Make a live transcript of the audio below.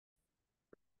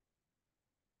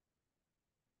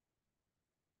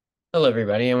Hello,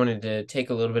 everybody. I wanted to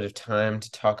take a little bit of time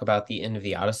to talk about the end of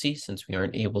the Odyssey since we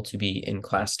aren't able to be in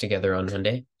class together on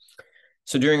Monday.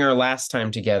 So, during our last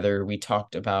time together, we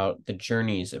talked about the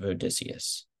journeys of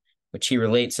Odysseus, which he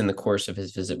relates in the course of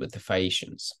his visit with the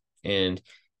Phaeacians. And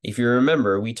if you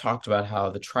remember, we talked about how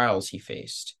the trials he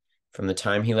faced from the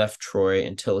time he left Troy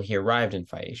until he arrived in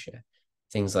Phaeacia,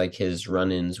 things like his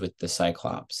run ins with the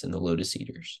Cyclops and the Lotus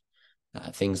Eaters,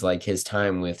 things like his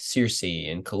time with Circe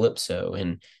and Calypso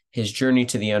and his journey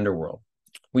to the underworld.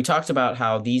 We talked about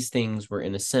how these things were,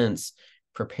 in a sense,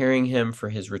 preparing him for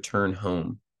his return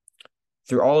home.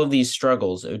 Through all of these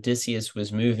struggles, Odysseus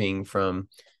was moving from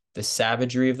the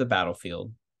savagery of the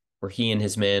battlefield, where he and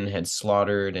his men had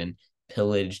slaughtered and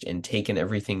pillaged and taken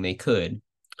everything they could.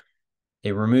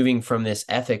 They were moving from this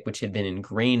ethic which had been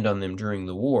ingrained on them during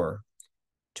the war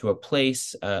to a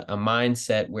place, a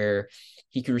mindset where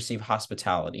he could receive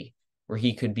hospitality, where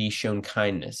he could be shown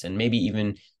kindness and maybe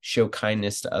even show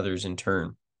kindness to others in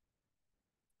turn.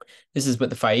 This is what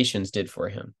the Phaeacians did for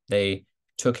him. They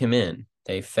took him in,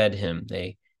 they fed him,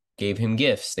 they gave him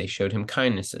gifts, they showed him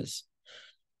kindnesses.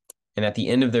 And at the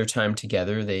end of their time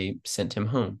together, they sent him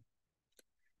home.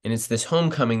 And it's this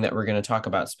homecoming that we're going to talk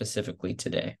about specifically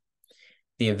today.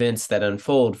 The events that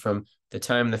unfold from the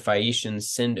time the Phaeacians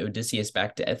send Odysseus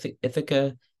back to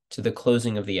Ithaca to the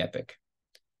closing of the epic.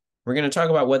 We're going to talk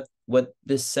about what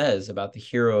this says about the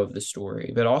hero of the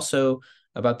story, but also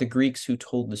about the Greeks who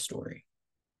told the story,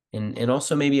 and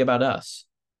also maybe about us,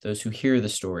 those who hear the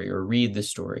story or read the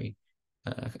story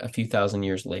a few thousand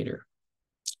years later.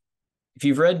 If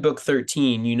you've read book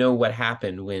 13, you know what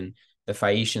happened when the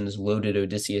Phaeacians loaded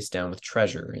Odysseus down with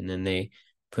treasure, and then they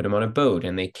put him on a boat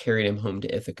and they carried him home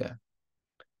to Ithaca.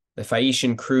 The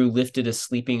Phaeacian crew lifted a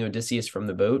sleeping Odysseus from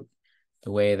the boat,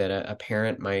 the way that a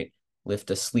parent might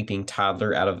lift a sleeping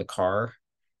toddler out of the car,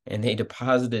 and they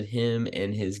deposited him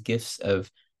and his gifts of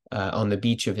on the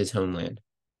beach of his homeland.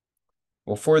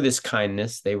 Well, for this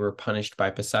kindness, they were punished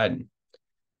by Poseidon.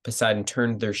 Poseidon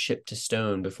turned their ship to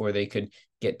stone before they could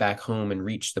get back home and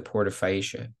reach the port of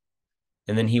Phaeacia.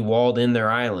 And then he walled in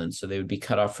their island so they would be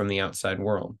cut off from the outside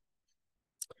world.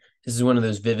 This is one of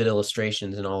those vivid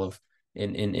illustrations in all of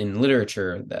in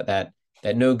literature that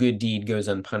no good deed goes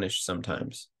unpunished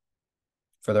sometimes.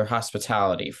 For their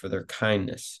hospitality, for their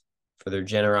kindness, for their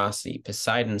generosity,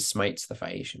 Poseidon smites the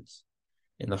Phaeacians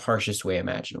in the harshest way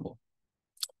imaginable.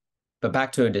 But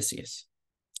back to Odysseus.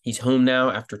 He's home now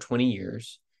after 20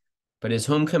 years, but his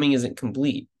homecoming isn't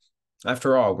complete.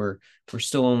 After all, we're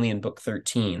still only in book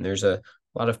 13. There's a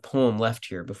lot of poem left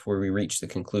here before we reach the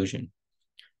conclusion.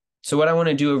 So what I want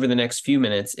to do over the next few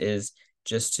minutes is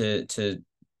just to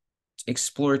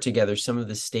explore together some of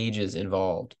the stages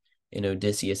involved in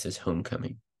Odysseus's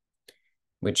homecoming,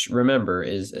 which, remember,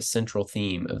 is a central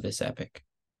theme of this epic.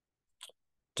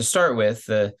 To start with,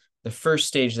 the first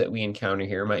stage that we encounter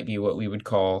here might be what we would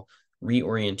call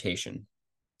reorientation.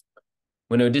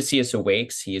 When Odysseus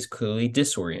awakes, he is clearly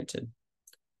disoriented.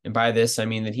 And by this, I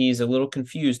mean that he is a little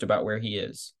confused about where he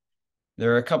is.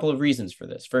 There are a couple of reasons for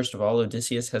this. First of all,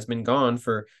 Odysseus has been gone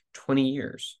for 20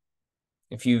 years.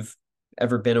 If you've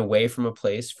ever been away from a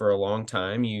place for a long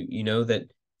time, you know that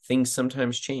things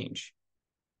sometimes change.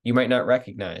 You might not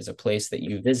recognize a place that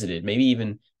you visited, maybe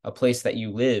even a place that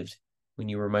you lived when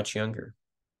you were much younger.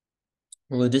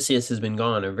 Well, Odysseus has been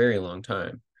gone a very long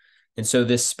time, and so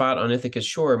this spot on Ithaca's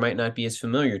shore might not be as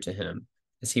familiar to him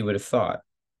as he would have thought.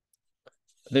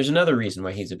 But there's another reason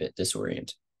why he's a bit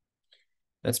disoriented.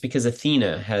 That's because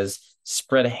Athena has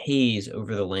spread a haze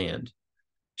over the land.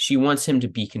 She wants him to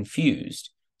be confused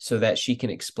so that she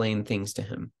can explain things to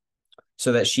him,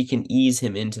 so that she can ease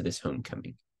him into this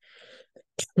homecoming.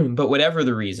 But whatever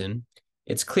the reason,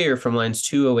 it's clear from lines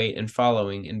 208 and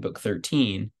following in book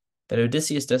 13 that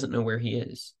Odysseus doesn't know where he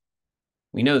is.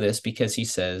 We know this because he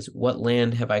says, "What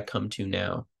land have I come to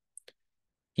now?"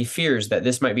 He fears that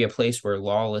this might be a place where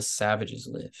lawless savages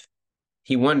live.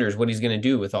 He wonders what he's going to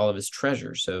do with all of his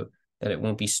treasure so that it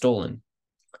won't be stolen.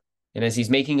 And as he's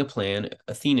making a plan,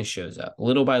 Athena shows up.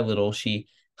 Little by little, she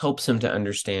helps him to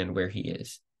understand where he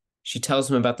is. She tells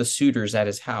him about the suitors at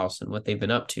his house and what they've been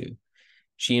up to.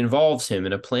 She involves him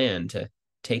in a plan to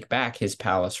take back his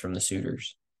palace from the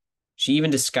suitors. She even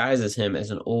disguises him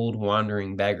as an old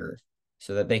wandering beggar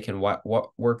so that they can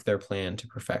work their plan to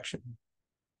perfection.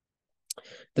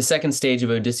 The second stage of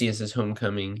Odysseus's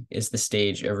homecoming is the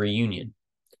stage of reunion.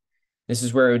 This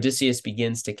is where Odysseus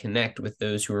begins to connect with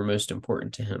those who are most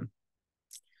important to him.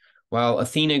 While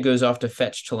Athena goes off to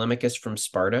fetch Telemachus from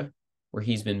Sparta, where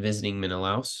he's been visiting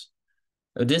Menelaus,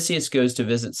 Odysseus goes to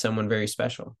visit someone very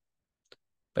special.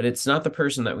 But it's not the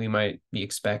person that we might be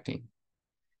expecting.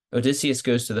 Odysseus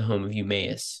goes to the home of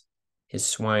Eumaeus, his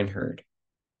swineherd.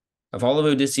 Of all of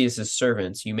Odysseus's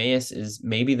servants, Eumaeus is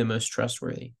maybe the most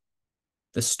trustworthy.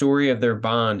 The story of their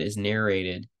bond is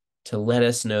narrated to let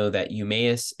us know that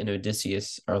Eumaeus and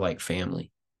Odysseus are like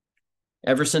family.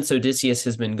 Ever since Odysseus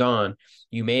has been gone,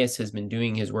 Eumaeus has been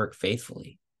doing his work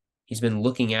faithfully. He's been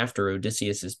looking after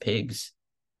Odysseus's pigs.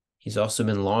 He's also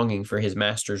been longing for his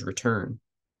master's return.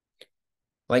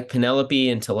 Like Penelope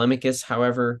and Telemachus,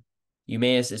 however,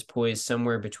 Eumaeus is poised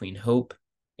somewhere between hope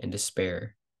and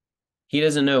despair. He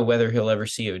doesn't know whether he'll ever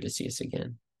see Odysseus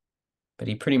again, but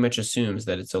he pretty much assumes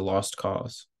that it's a lost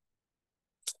cause.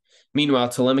 Meanwhile,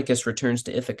 Telemachus returns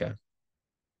to Ithaca,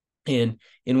 and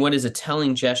in what is a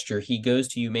telling gesture, he goes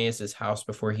to Eumaeus's house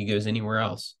before he goes anywhere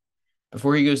else.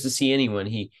 Before he goes to see anyone,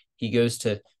 he goes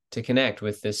to connect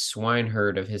with this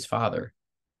swineherd of his father.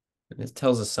 And it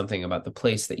tells us something about the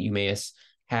place that Eumaeus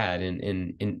had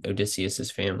in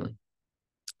Odysseus's family.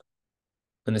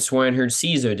 When the swineherd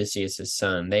sees Odysseus's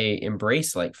son, they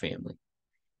embrace like family.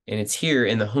 And it's here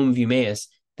in the home of Eumaeus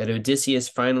that Odysseus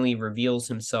finally reveals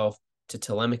himself to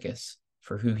Telemachus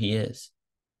for who he is.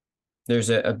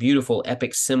 There's a beautiful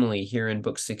epic simile here in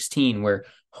Book 16 where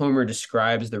Homer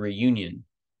describes the reunion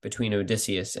between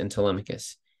Odysseus and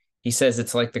Telemachus. He says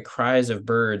it's like the cries of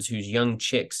birds whose young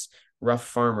chicks rough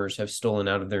farmers have stolen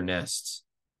out of their nests.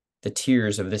 The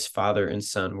tears of this father and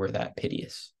son were that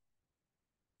piteous.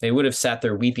 They would have sat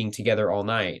there weeping together all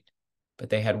night,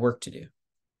 but they had work to do.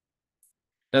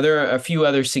 Now, there are a few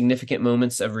other significant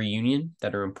moments of reunion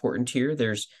that are important here.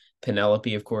 There's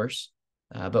Penelope, of course,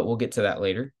 but we'll get to that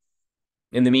later.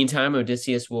 In the meantime,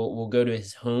 Odysseus will go to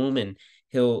his home and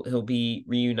he'll be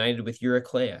reunited with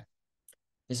Eurycleia.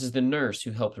 This is the nurse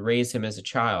who helped raise him as a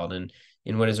child, and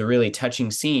in what is a really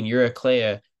touching scene,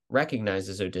 Eurycleia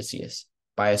recognizes Odysseus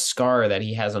by a scar that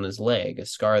he has on his leg, a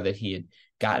scar that he had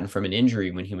gotten from an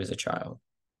injury when he was a child.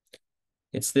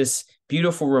 It's this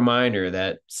beautiful reminder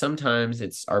that sometimes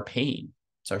it's our pain,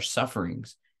 it's our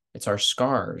sufferings, it's our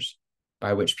scars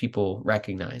by which people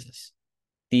recognize us.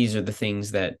 These are the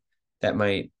things that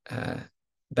might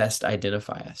best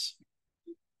identify us.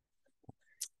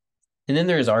 And then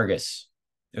there is Argus,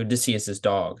 Odysseus's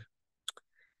dog.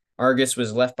 Argus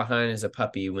was left behind as a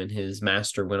puppy when his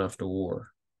master went off to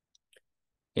war.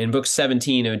 In Book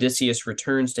 17, Odysseus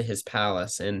returns to his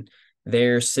palace, and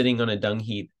there, sitting on a dung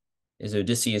heap, is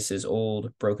Odysseus's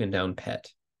old, broken-down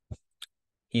pet.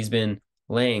 He's been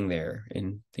laying there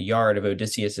in the yard of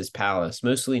Odysseus's palace,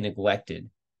 mostly neglected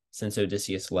since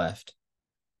Odysseus left.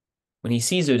 When he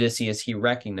sees Odysseus, he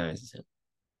recognizes him.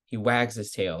 He wags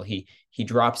his tail. He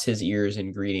drops his ears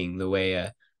in greeting the way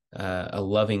a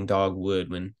loving dog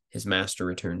would when his master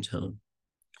returns home.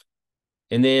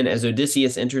 And then as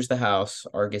Odysseus enters the house,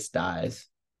 Argus dies.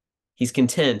 He's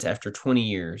content after 20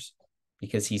 years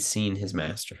because he's seen his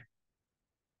master.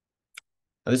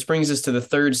 Now, this brings us to the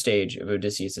third stage of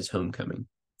Odysseus's homecoming,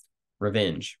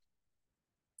 revenge.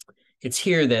 It's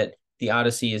here that the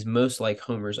Odyssey is most like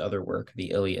Homer's other work,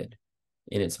 the Iliad,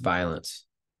 in its violence.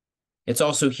 It's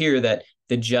also here that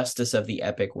the justice of the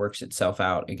epic works itself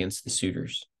out against the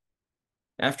suitors.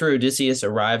 After Odysseus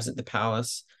arrives at the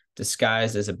palace,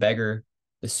 disguised as a beggar,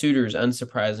 the suitors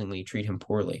unsurprisingly treat him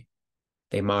poorly.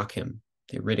 They mock him,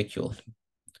 they ridicule him.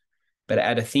 But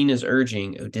at Athena's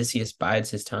urging, Odysseus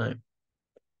bides his time.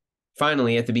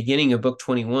 Finally, at the beginning of Book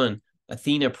 21,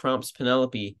 Athena prompts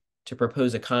Penelope to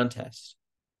propose a contest.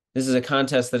 This is a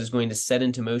contest that is going to set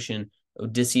into motion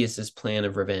Odysseus's plan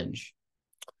of revenge.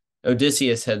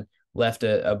 Odysseus had left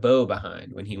a bow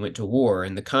behind when he went to war,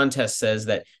 and the contest says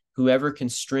that whoever can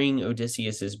string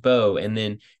Odysseus's bow and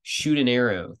then shoot an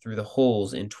arrow through the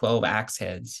holes in 12 axe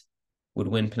heads would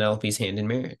win Penelope's hand in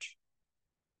marriage.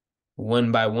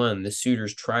 One by one, the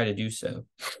suitors try to do so,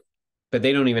 but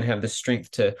they don't even have the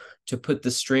strength to put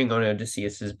the string on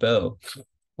Odysseus's bow,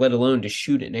 let alone to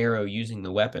shoot an arrow using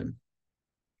the weapon.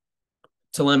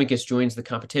 Telemachus joins the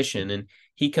competition, and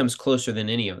he comes closer than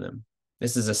any of them.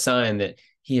 This is a sign that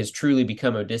he has truly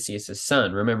become Odysseus's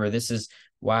son. Remember, this is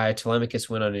why Telemachus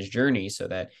went on his journey, so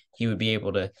that he would be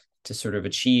able to sort of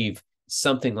achieve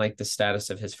something like the status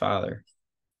of his father.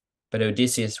 But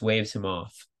Odysseus waves him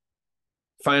off.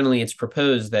 Finally, it's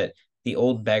proposed that the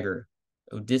old beggar,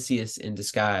 Odysseus in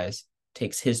disguise,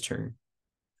 takes his turn.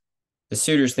 The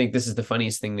suitors think this is the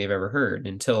funniest thing they've ever heard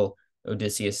until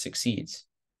Odysseus succeeds.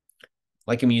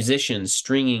 Like a musician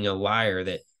stringing a lyre,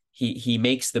 that he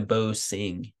makes the bow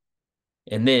sing.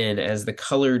 And then, as the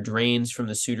color drains from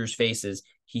the suitors' faces,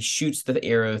 he shoots the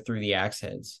arrow through the axe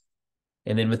heads.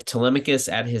 And then, with Telemachus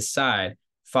at his side,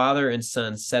 father and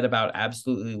son set about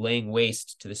absolutely laying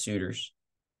waste to the suitors.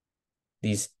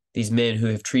 These men who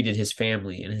have treated his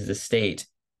family and his estate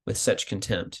with such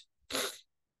contempt.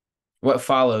 What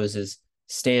follows is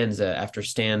stanza after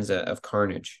stanza of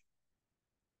carnage.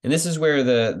 And this is where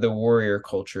the warrior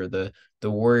culture, the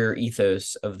warrior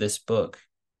ethos of this book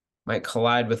might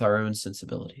collide with our own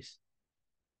sensibilities.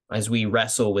 As we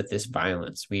wrestle with this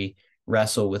violence, we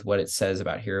wrestle with what it says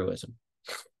about heroism.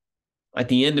 At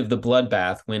the end of the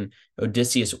bloodbath, when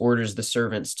Odysseus orders the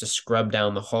servants to scrub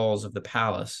down the halls of the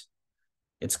palace,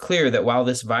 it's clear that while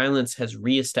this violence has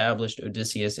reestablished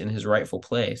Odysseus in his rightful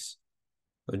place,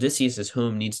 Odysseus's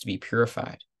home needs to be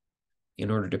purified in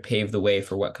order to pave the way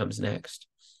for what comes next.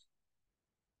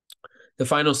 The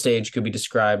final stage could be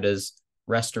described as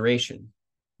restoration,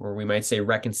 or we might say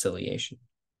reconciliation.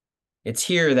 It's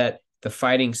here that the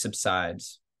fighting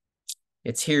subsides.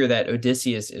 It's here that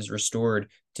Odysseus is restored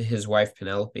to his wife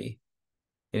Penelope.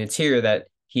 And it's here that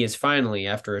he is finally,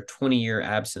 after a 20-year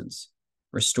absence,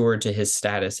 restored to his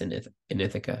status in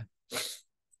Ithaca.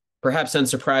 Perhaps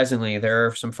unsurprisingly, there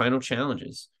are some final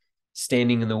challenges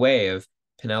standing in the way of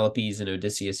Penelope's and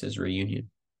Odysseus's reunion.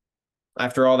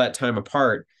 After all that time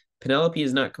apart, Penelope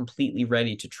is not completely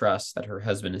ready to trust that her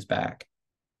husband is back.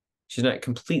 She's not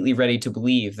completely ready to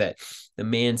believe that the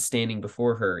man standing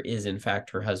before her is, in fact,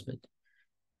 her husband.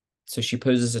 So she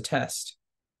poses a test.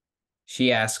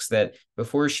 She asks that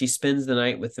before she spends the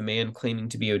night with the man claiming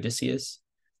to be Odysseus,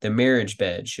 the marriage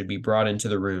bed should be brought into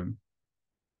the room.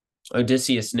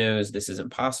 Odysseus knows this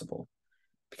isn't possible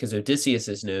because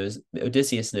Odysseus knows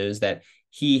that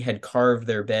he had carved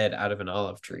their bed out of an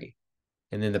olive tree,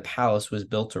 and then the palace was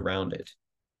built around it.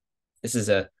 This is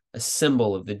a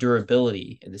symbol of the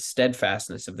durability and the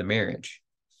steadfastness of the marriage.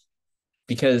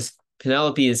 Because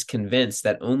Penelope is convinced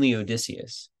that only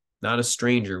Odysseus, not a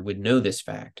stranger, would know this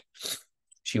fact,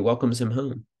 she welcomes him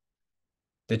home.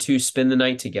 The two spend the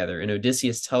night together, and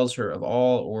Odysseus tells her of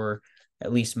all, or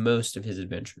at least most, of his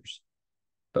adventures.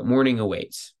 But morning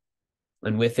awaits,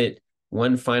 and with it,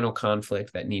 one final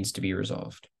conflict that needs to be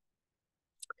resolved.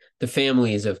 The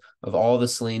families of all the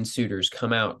slain suitors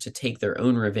come out to take their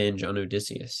own revenge on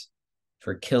Odysseus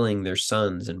for killing their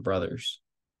sons and brothers.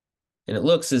 And it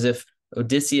looks as if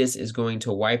Odysseus is going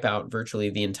to wipe out virtually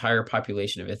the entire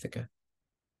population of Ithaca.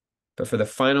 But for the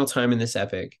final time in this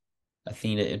epic,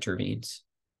 Athena intervenes.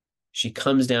 She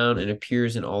comes down and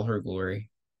appears in all her glory.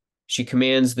 She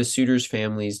commands the suitors'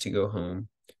 families to go home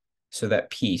so that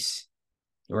peace,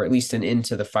 or at least an end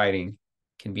to the fighting,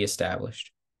 can be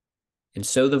established. And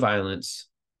so the violence,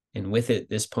 and with it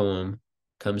this poem,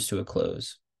 comes to a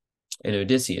close. And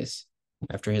Odysseus,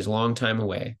 after his long time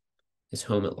away, is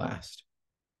home at last.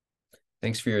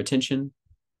 Thanks for your attention.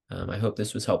 I hope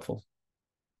this was helpful.